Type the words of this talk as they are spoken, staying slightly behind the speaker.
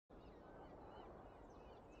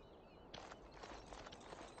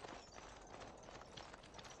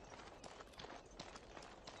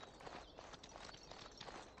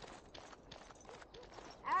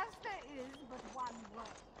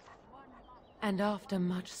And after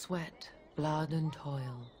much sweat, blood and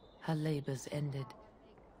toil, her labors ended,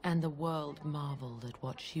 and the world marveled at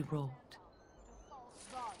what she wrought.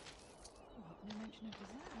 What, no mention of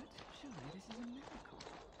dessert? Surely this is a miracle.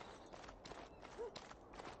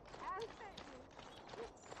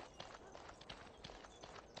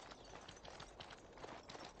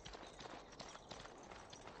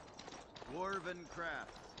 Dwarven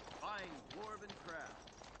craft. Fine dwarven craft.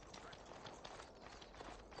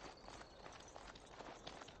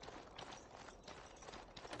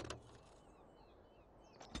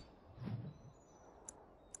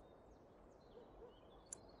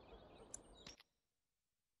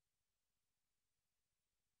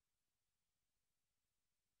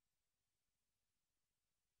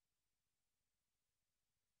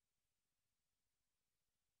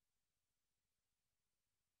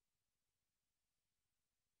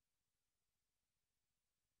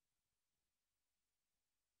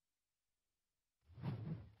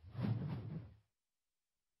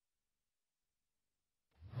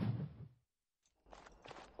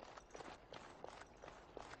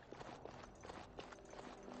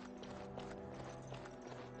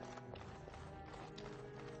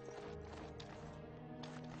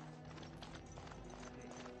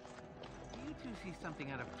 Do you see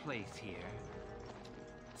something out of place here?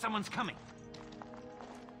 Someone's coming!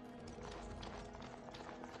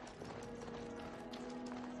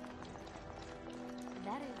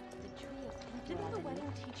 That is the tree of people. Didn't the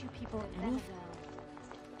wedding teach you people anything?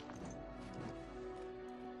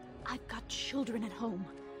 I've got children at home.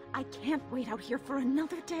 I can't wait out here for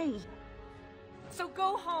another day. So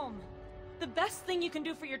go home. The best thing you can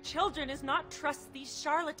do for your children is not trust these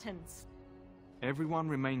charlatans. Everyone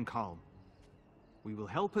remain calm. We will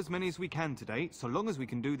help as many as we can today, so long as we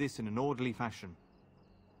can do this in an orderly fashion.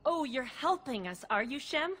 Oh, you're helping us, are you,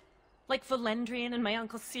 Shem? Like Valendrian and my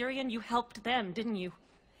Uncle Syrian, you helped them, didn't you?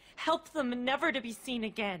 Help them never to be seen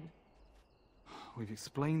again. We've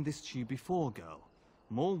explained this to you before, girl.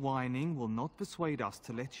 More whining will not persuade us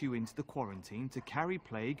to let you into the quarantine to carry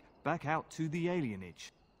plague back out to the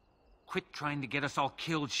alienage. Quit trying to get us all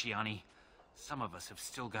killed, Shiani. Some of us have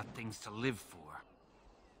still got things to live for.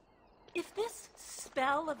 If this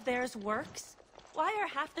spell of theirs works, why are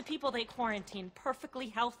half the people they quarantine perfectly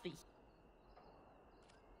healthy?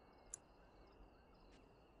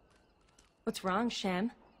 What's wrong,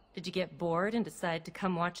 Shem? Did you get bored and decide to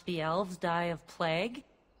come watch the elves die of plague?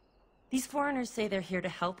 These foreigners say they're here to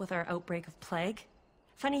help with our outbreak of plague.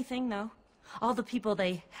 Funny thing, though, all the people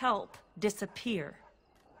they help disappear.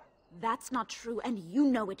 That's not true, and you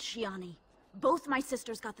know it, Shiani. Both my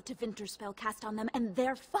sisters got the Tevinter spell cast on them, and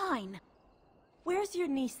they're fine. Where's your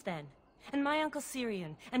niece, then? And my Uncle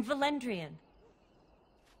Syrian? And Valendrian?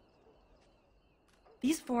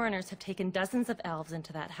 These foreigners have taken dozens of elves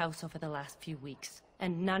into that house over the last few weeks,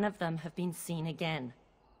 and none of them have been seen again.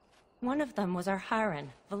 One of them was our Haran,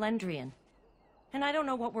 Valendrian. And I don't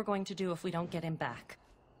know what we're going to do if we don't get him back.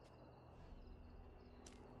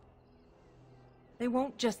 They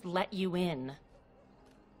won't just let you in.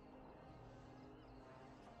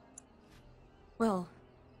 Well,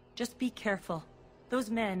 just be careful. Those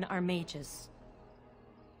men are mages.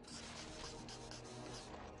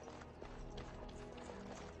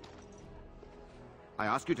 I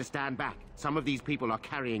ask you to stand back. Some of these people are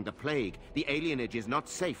carrying the plague. The alienage is not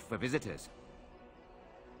safe for visitors.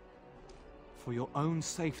 For your own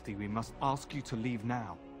safety, we must ask you to leave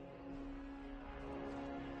now.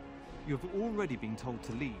 You have already been told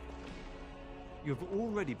to leave. You have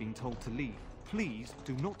already been told to leave. Please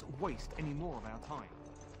do not waste any more of our time.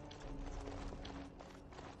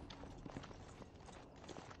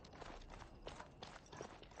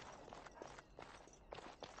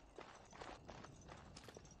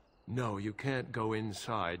 No, you can't go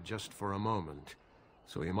inside just for a moment.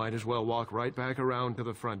 So you might as well walk right back around to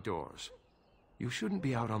the front doors. You shouldn't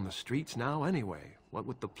be out on the streets now anyway. What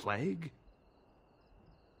with the plague?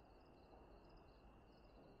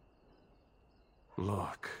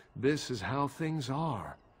 Look, this is how things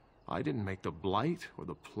are. I didn't make the blight or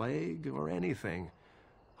the plague or anything.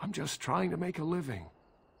 I'm just trying to make a living.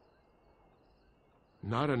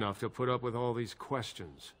 Not enough to put up with all these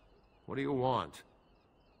questions. What do you want?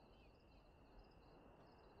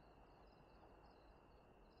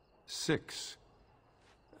 Six.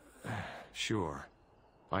 Sure.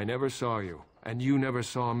 I never saw you, and you never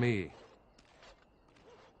saw me.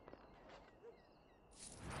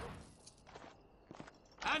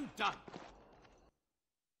 I'm done!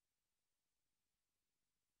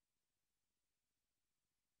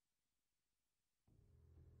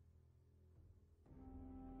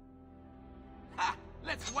 Ha!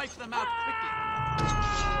 Let's wipe them out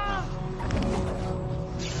quickly!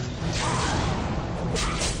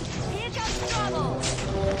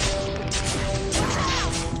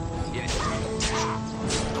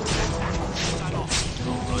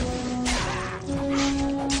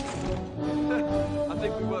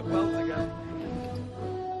 think we work well together.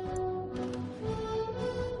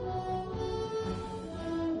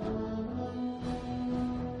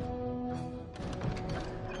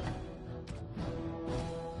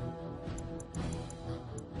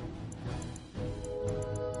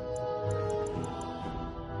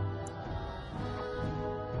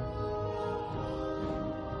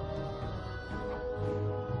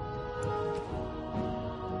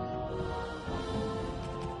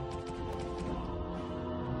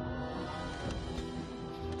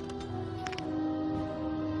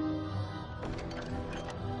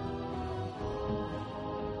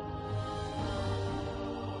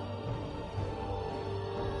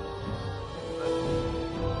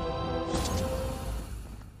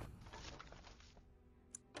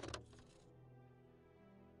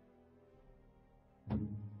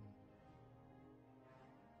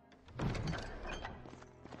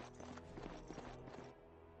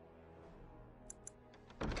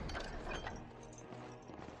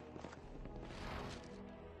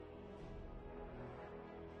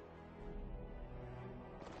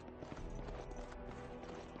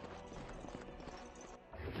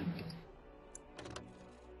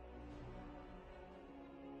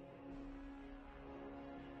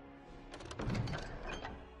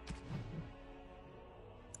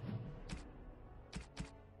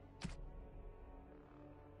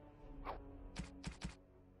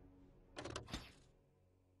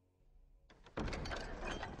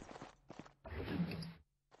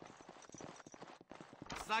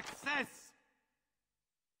 Success!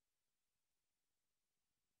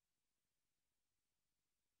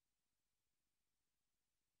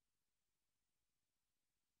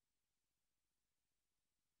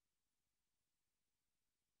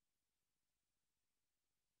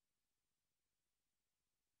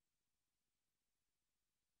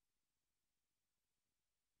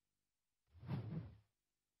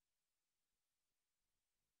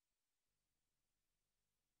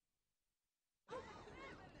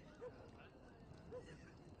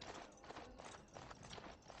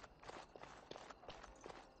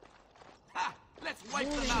 Let's wipe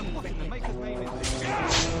them out. What in the maker's name is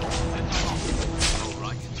this? All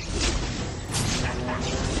right.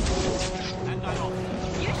 And I'm off.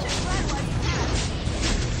 You should run while you can.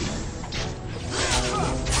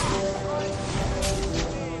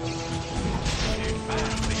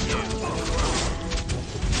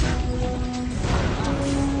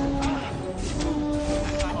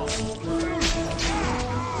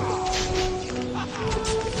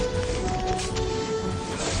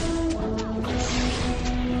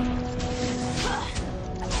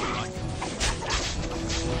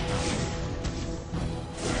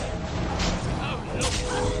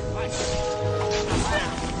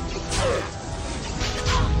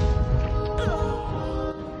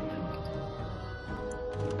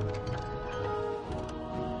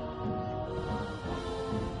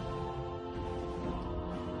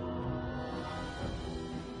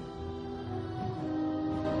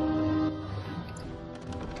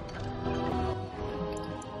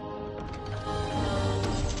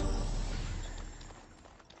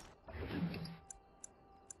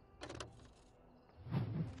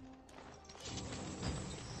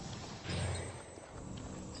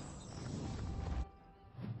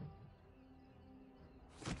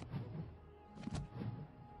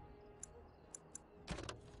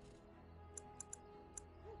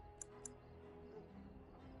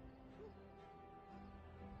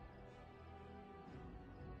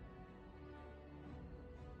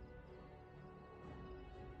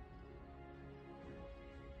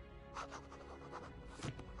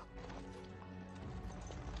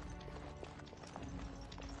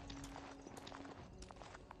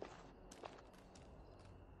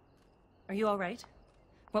 Are you all right?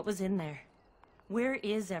 What was in there? Where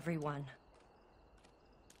is everyone?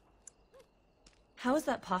 How is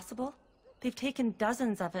that possible? They've taken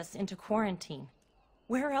dozens of us into quarantine.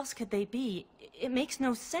 Where else could they be? It makes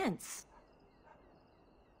no sense.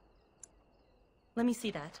 Let me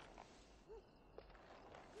see that.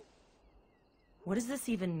 What does this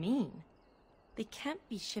even mean? They can't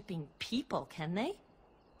be shipping people, can they?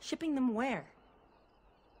 Shipping them where?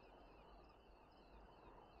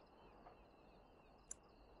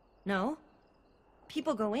 No.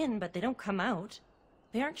 People go in, but they don't come out.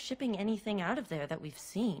 They aren't shipping anything out of there that we've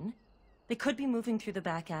seen. They could be moving through the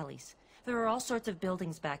back alleys. There are all sorts of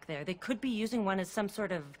buildings back there. They could be using one as some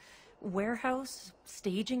sort of warehouse,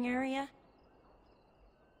 staging area.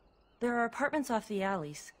 There are apartments off the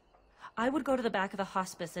alleys. I would go to the back of the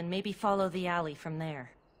hospice and maybe follow the alley from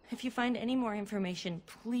there. If you find any more information,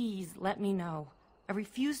 please let me know. I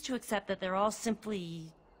refuse to accept that they're all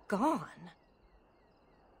simply gone.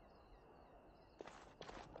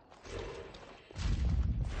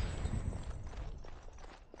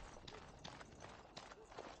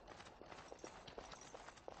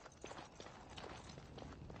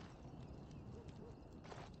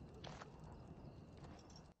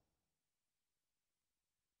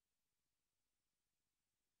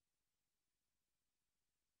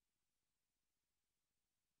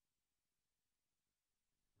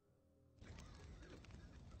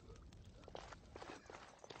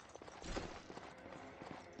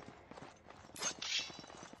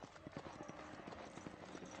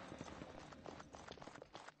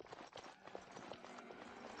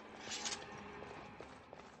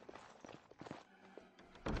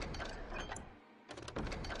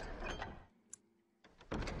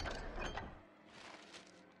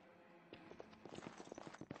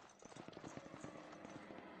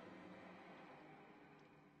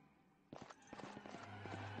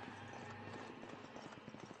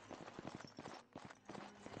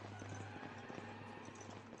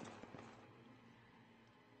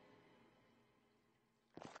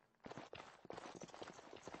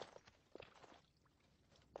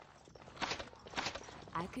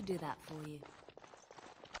 I could do that for you.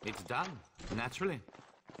 It's done, naturally.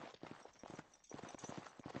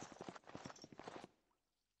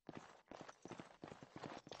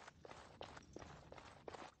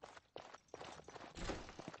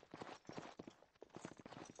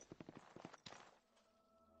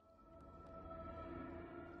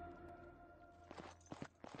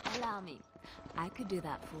 Allow me. I could do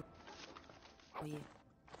that for you.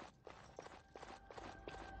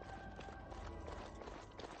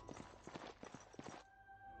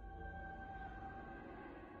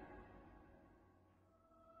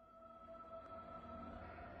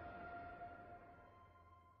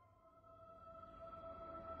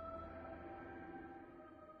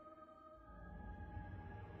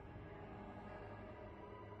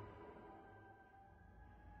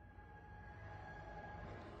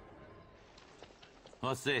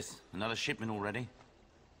 What's this? Another shipment already?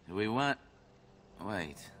 We weren't...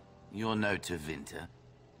 Wait, you're no Tevinter.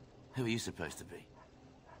 Who are you supposed to be?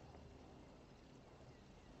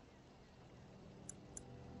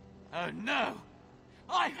 Oh no!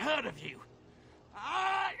 I've heard of you!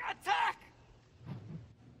 Attack!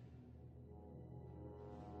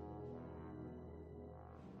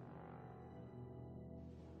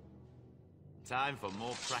 Time for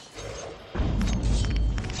more practice.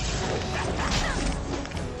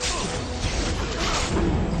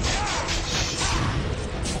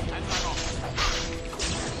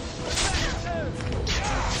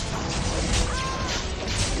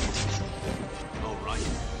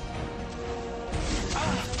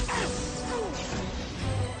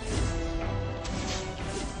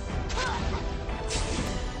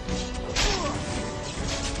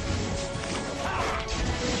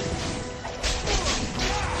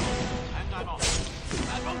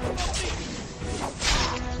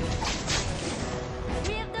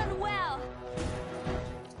 We have done well.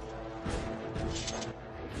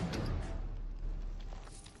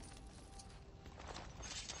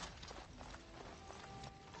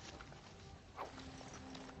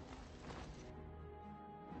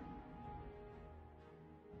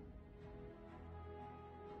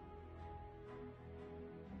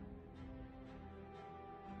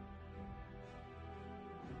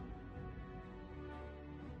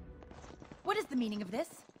 What is the meaning of this?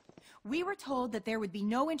 We were told that there would be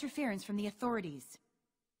no interference from the authorities.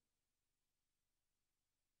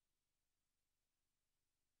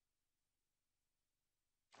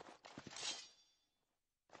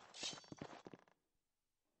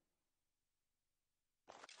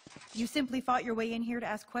 You simply fought your way in here to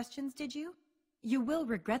ask questions, did you? You will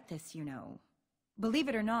regret this, you know. Believe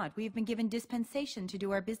it or not, we've been given dispensation to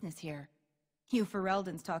do our business here. You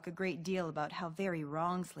Fereldans talk a great deal about how very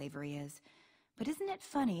wrong slavery is. But isn't it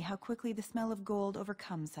funny how quickly the smell of gold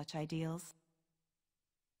overcomes such ideals?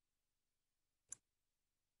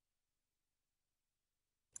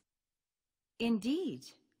 Indeed.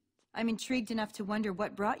 I'm intrigued enough to wonder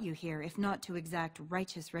what brought you here, if not to exact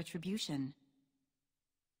righteous retribution.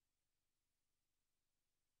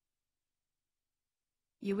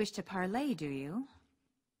 You wish to parley, do you?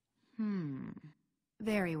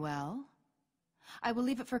 Very well. I will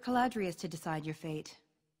leave it for Caladrius to decide your fate.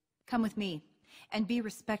 Come with me, and be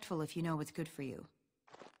respectful if you know what's good for you.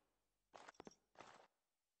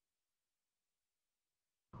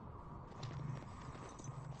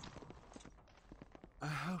 I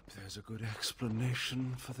hope there's a good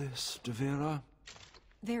explanation for this, Devera.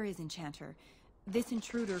 There is, Enchanter. This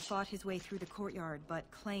intruder fought his way through the courtyard, but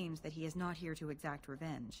claims that he is not here to exact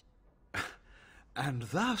revenge. And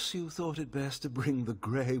thus you thought it best to bring the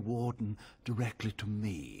Grey Warden directly to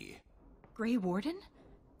me. Grey Warden?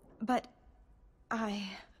 But...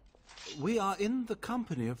 We are in the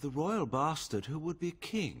company of the royal bastard who would be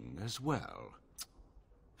king as well.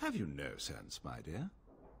 Have you no sense, my dear?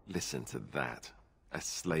 Listen to that. A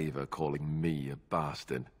slaver calling me a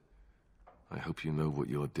bastard. I hope you know what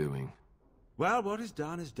you're doing. Well, what is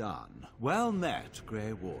done. Well met,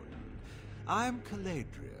 Grey Warden. I'm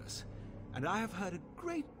Caladrius, and I have heard a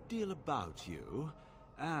great deal about you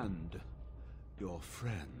and your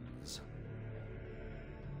friends.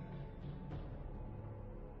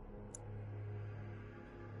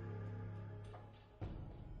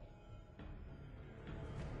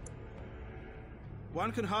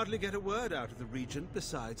 One can hardly get a word out of the Regent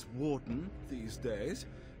besides Warden these days.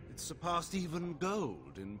 It's surpassed even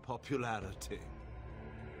gold in popularity.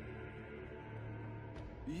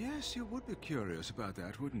 Yes, you would be curious about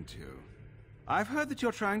that, wouldn't you? I've heard that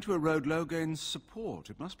you're trying to erode Logain's support.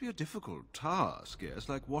 It must be a difficult task, yes,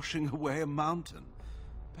 like washing away a mountain.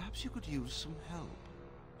 Perhaps you could use some help.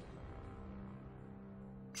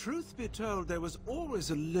 Truth be told, there was always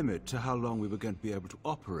a limit to how long we were going to be able to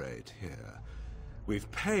operate here. We've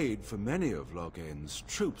paid for many of Logain's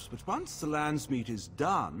troops, but once the Landsmeet is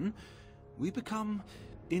done, we become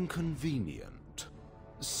inconvenient.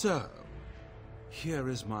 So, here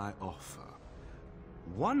is my offer.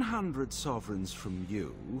 100 sovereigns from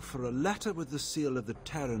you for a letter with the seal of the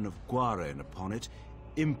Terran of Guaren upon it,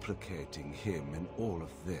 implicating him in all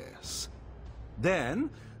of this. Then,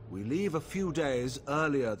 we leave a few days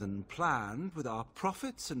earlier than planned with our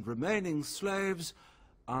profits and remaining slaves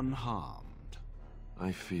unharmed.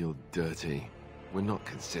 I feel dirty. We're not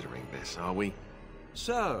considering this, are we?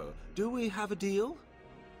 So, do we have a deal?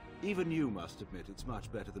 Even you must admit it's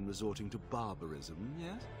much better than resorting to barbarism,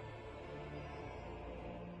 yes?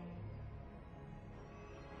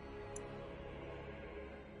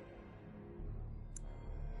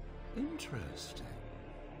 Interesting.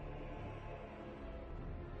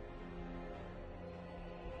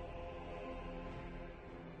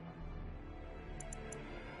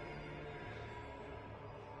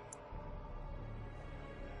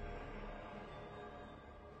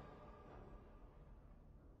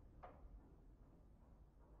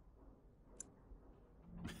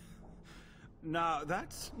 Now,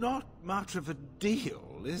 that's not much of a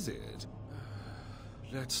deal, is it?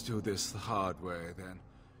 Let's do this the hard way, then.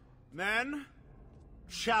 Men,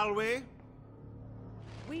 shall we?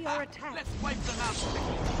 We are attacked. Let's wipe them out.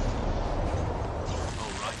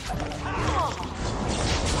 All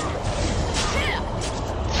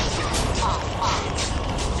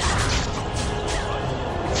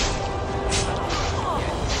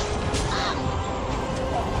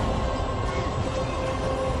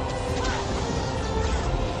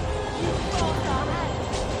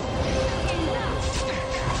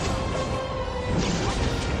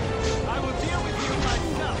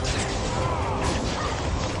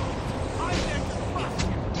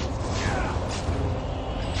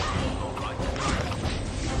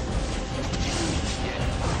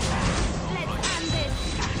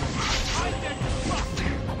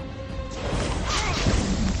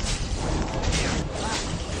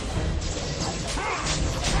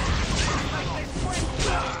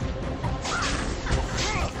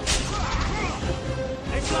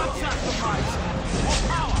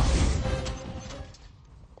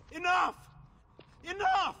Enough!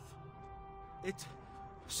 Enough! It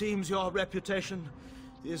seems your reputation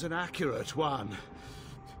is an accurate one.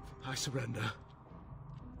 I surrender.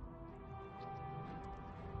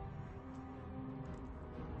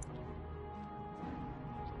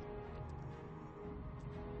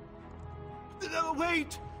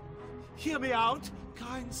 Wait! Hear me out,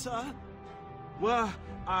 kind sir. Were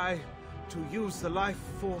I to use the life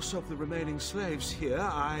force of the remaining slaves here,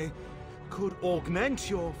 I could augment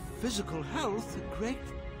your physical health a great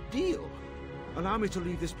deal. Allow me to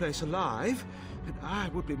leave this place alive, and I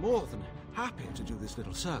would be more than happy to do this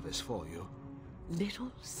little service for you.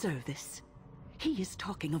 Little service? He is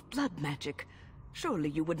talking of blood magic. Surely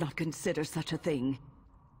you would not consider such a thing.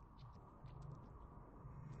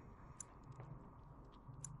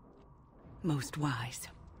 Most wise.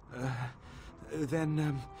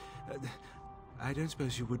 Then, I don't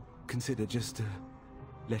suppose you would consider just,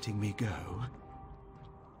 letting me go?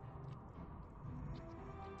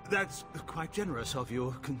 That's quite generous of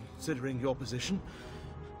you, considering your position.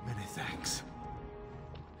 Many thanks.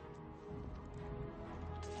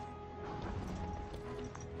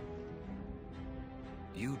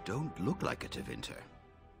 You don't look like a Tevinter.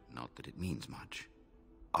 Not that it means much.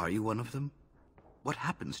 Are you one of them? What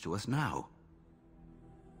happens to us now?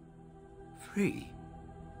 Free?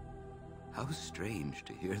 How strange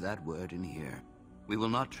to hear that word in here. We will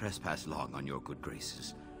not trespass long on your good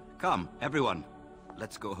graces. Come, everyone,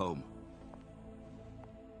 let's go home.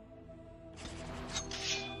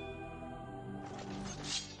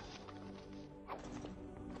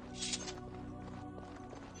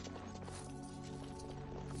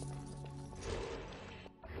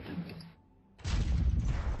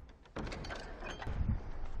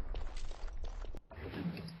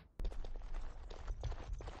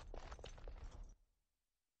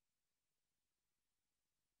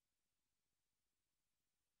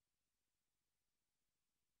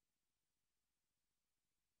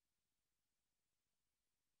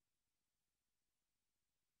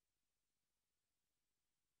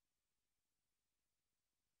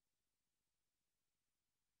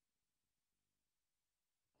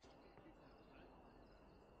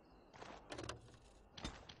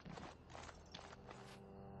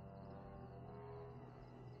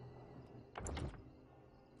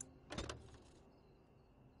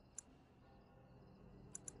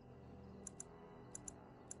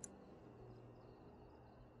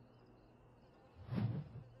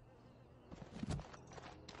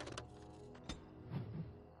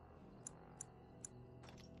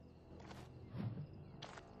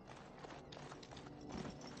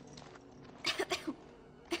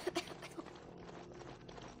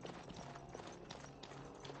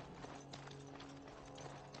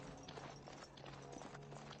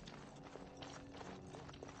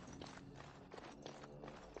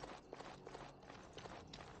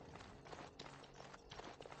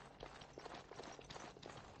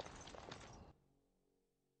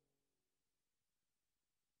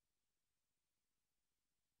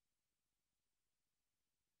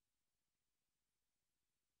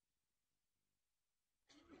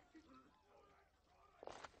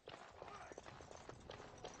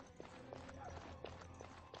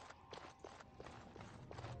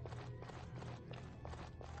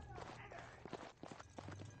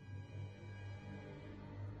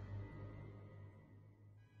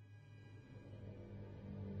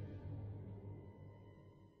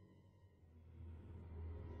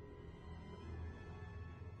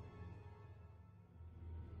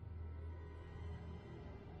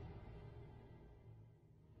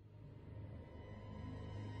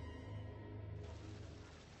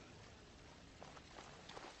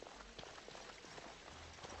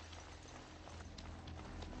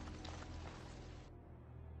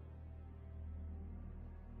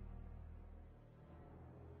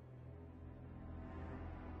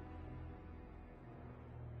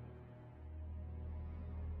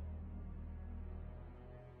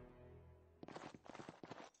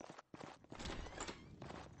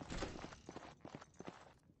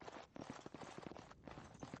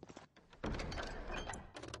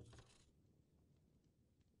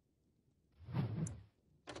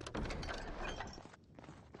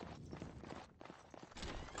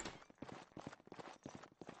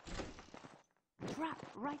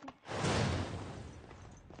 right.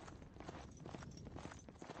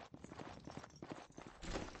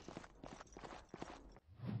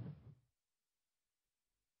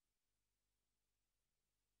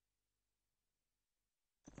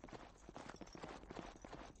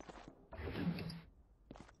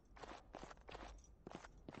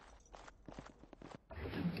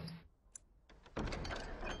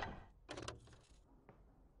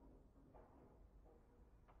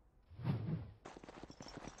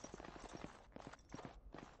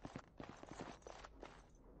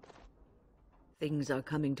 Things are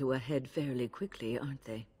coming to a head fairly quickly, aren't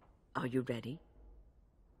they? Are you ready?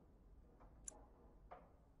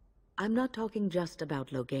 I'm not talking just about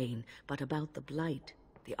Loghain, but about the Blight,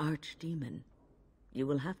 the Archdemon. You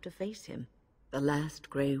will have to face him. The last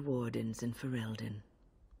Grey Wardens in Ferelden.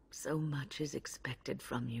 So much is expected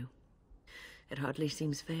from you. It hardly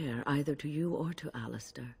seems fair, either to you or to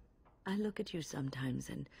Alistair. I look at you sometimes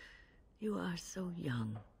and you are so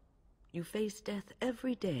young. You face death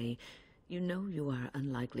every day. You know you are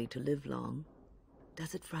unlikely to live long.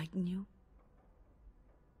 Does it frighten you?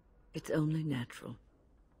 It's only natural.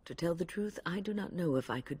 To tell the truth, I do not know if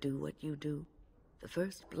I could do what you do. The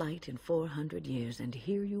first Blight in 400 years, and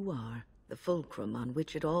here you are, the fulcrum on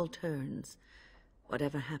which it all turns.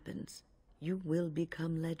 Whatever happens, you will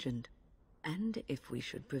become legend. And if we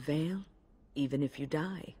should prevail, even if you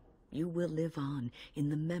die, you will live on in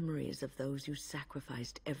the memories of those you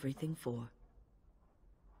sacrificed everything for.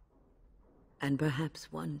 And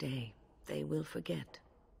perhaps one day they will forget,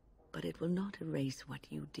 but it will not erase what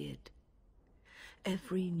you did.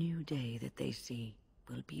 Every new day that they see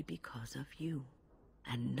will be because of you,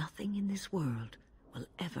 and nothing in this world will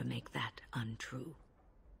ever make that untrue.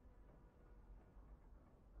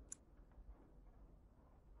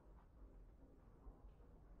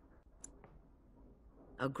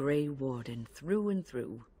 A Grey Warden through and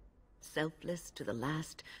through, selfless to the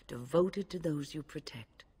last, devoted to those you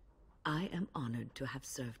protect. I am honored to have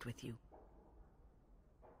served with you.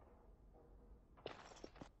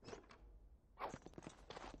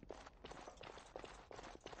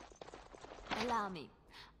 Allow me.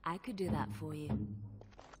 I could do that for you.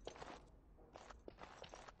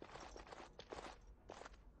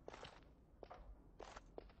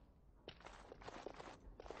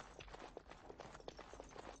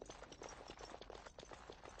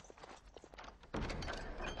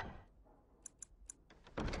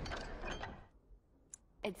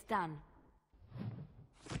 It's done.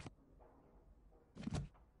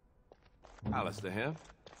 Alistair here.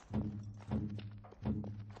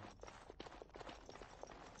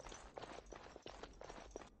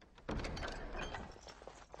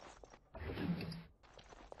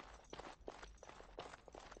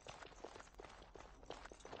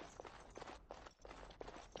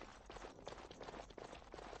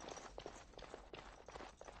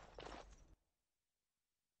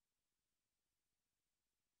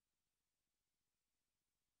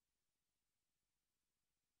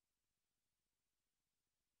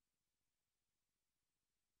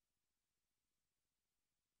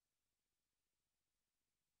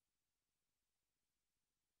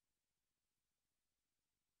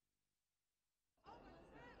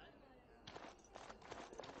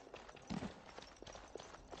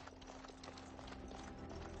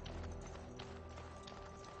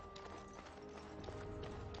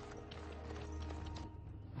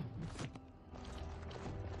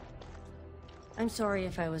 I'm sorry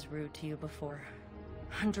if I was rude to you before.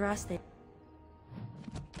 Andraste...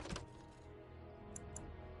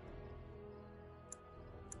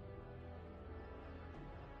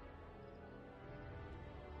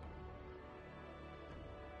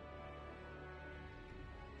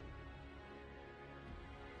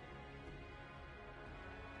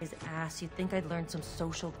 his ass, you'd think I'd learn some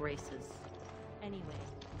social graces. Anyway,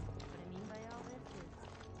 what I mean by all this is...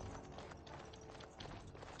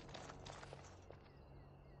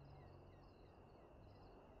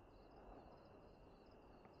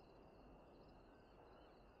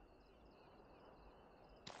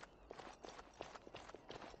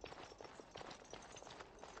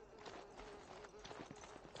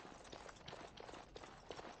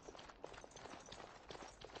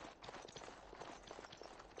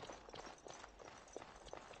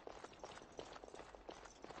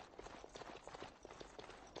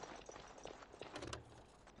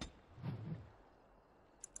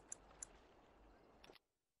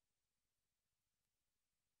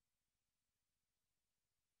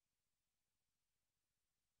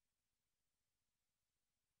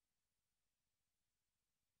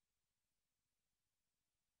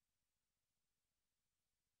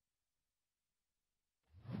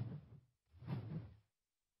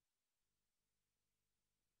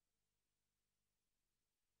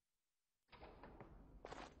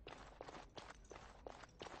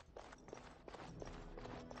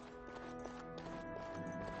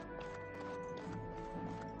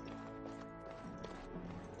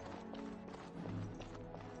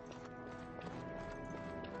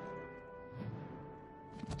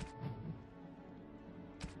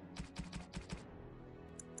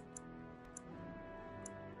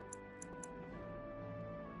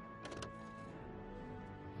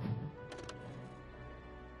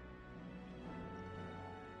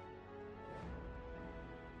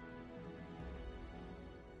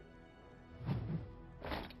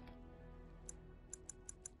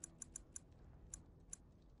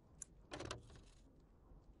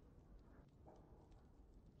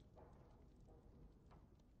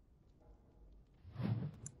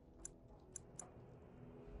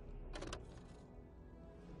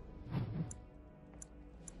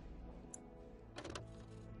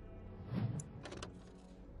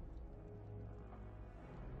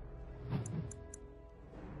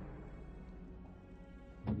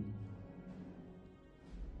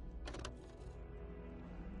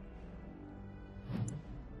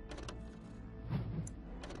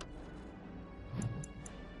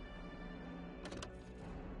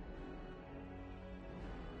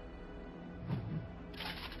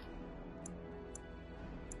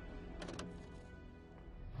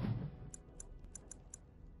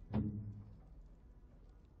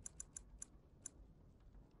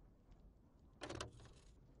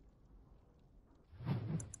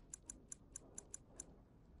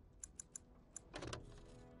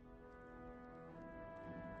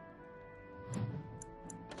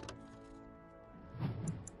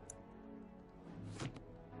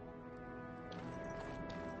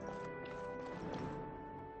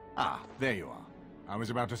 Ah, there you are. I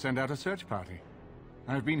was about to send out a search party.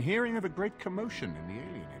 I've been hearing of a great commotion in the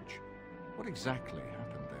alienage. What exactly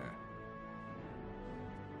happened there?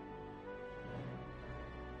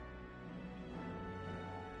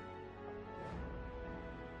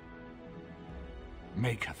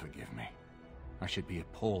 Make her forgive me. I should be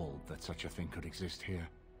appalled that such a thing could exist here.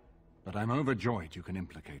 But I'm overjoyed you can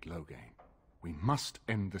implicate Loghain. We must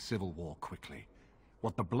end the civil war quickly.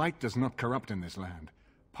 What the Blight does not corrupt in this land,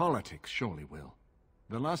 politics surely will.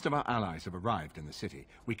 The last of our allies have arrived in the city.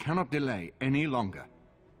 We cannot delay any longer.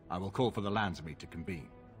 I will call for the Landsmeet to convene.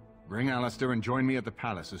 Bring Alistair and join me at the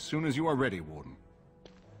palace as soon as you are ready, Warden.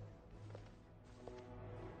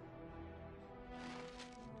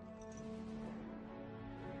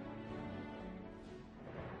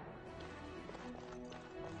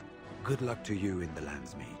 Good luck to you in the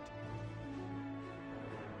Landsmeet.